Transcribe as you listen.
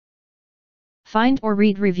Find or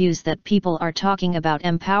read reviews that people are talking about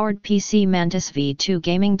empowered PC Mantis V2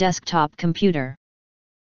 gaming desktop computer.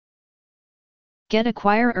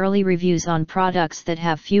 Acquire early reviews on products that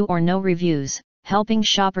have few or no reviews, helping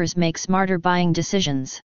shoppers make smarter buying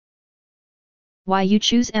decisions. Why you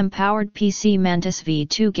choose empowered PC Mantis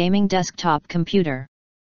V2 gaming desktop computer.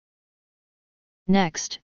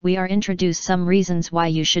 Next, we are introduce some reasons why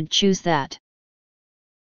you should choose that.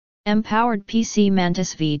 Empowered PC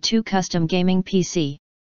Mantis V2 Custom Gaming PC.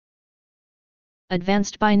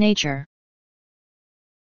 Advanced by nature.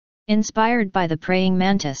 Inspired by the praying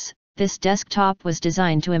mantis, this desktop was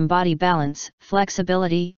designed to embody balance,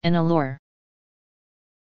 flexibility, and allure.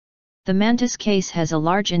 The Mantis case has a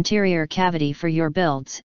large interior cavity for your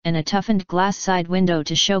builds, and a toughened glass side window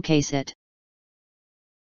to showcase it.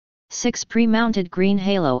 6 pre-mounted green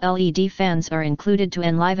halo LED fans are included to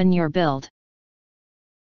enliven your build.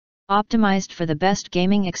 Optimized for the best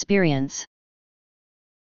gaming experience.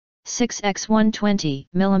 6 x 120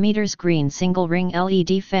 mm green single ring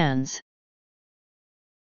LED fans.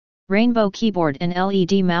 Rainbow keyboard and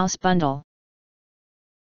LED mouse bundle.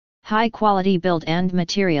 High quality build and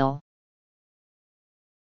material.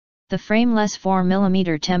 The frameless 4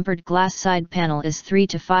 mm tempered glass side panel is 3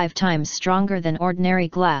 to 5 times stronger than ordinary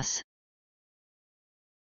glass.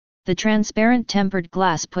 The transparent tempered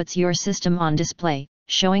glass puts your system on display,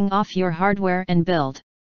 showing off your hardware and build.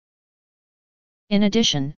 In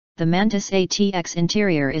addition, the Mantis ATX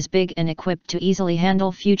interior is big and equipped to easily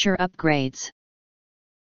handle future upgrades.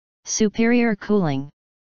 Superior cooling.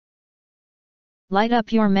 Light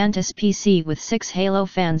up your Mantis PC with 6 halo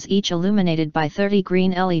fans, each illuminated by 30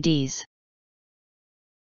 green LEDs.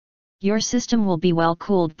 Your system will be well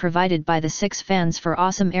cooled, provided by the 6 fans for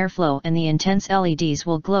awesome airflow, and the intense LEDs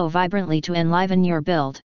will glow vibrantly to enliven your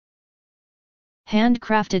build.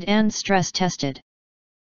 Handcrafted and stress tested.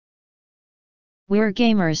 We're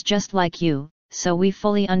gamers just like you, so we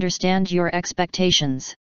fully understand your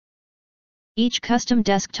expectations. Each custom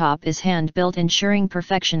desktop is hand-built, ensuring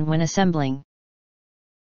perfection when assembling.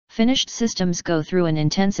 Finished systems go through an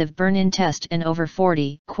intensive burn-in test and over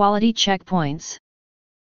 40 quality checkpoints.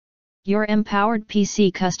 Your empowered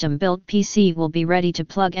PC custom-built PC will be ready to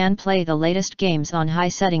plug and play the latest games on high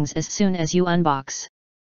settings as soon as you unbox.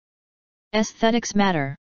 Aesthetics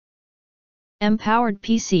matter. Empowered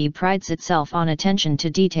PC prides itself on attention to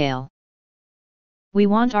detail. We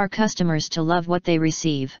want our customers to love what they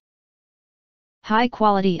receive.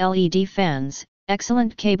 High-quality LED fans,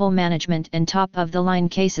 excellent cable management, and top-of-the-line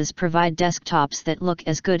cases provide desktops that look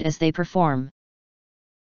as good as they perform.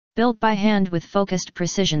 Built by hand with focused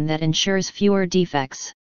precision that ensures fewer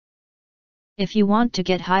defects. If you want to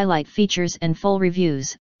get highlight features and full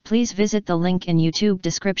reviews, please visit the link in YouTube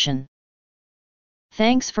description.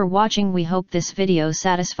 Thanks for watching. We hope this video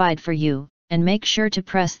satisfied for you, and make sure to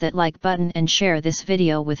press that like button and share this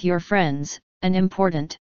video with your friends, and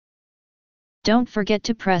important. Don't forget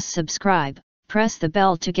to press subscribe, press the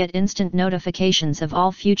bell to get instant notifications of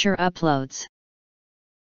all future uploads.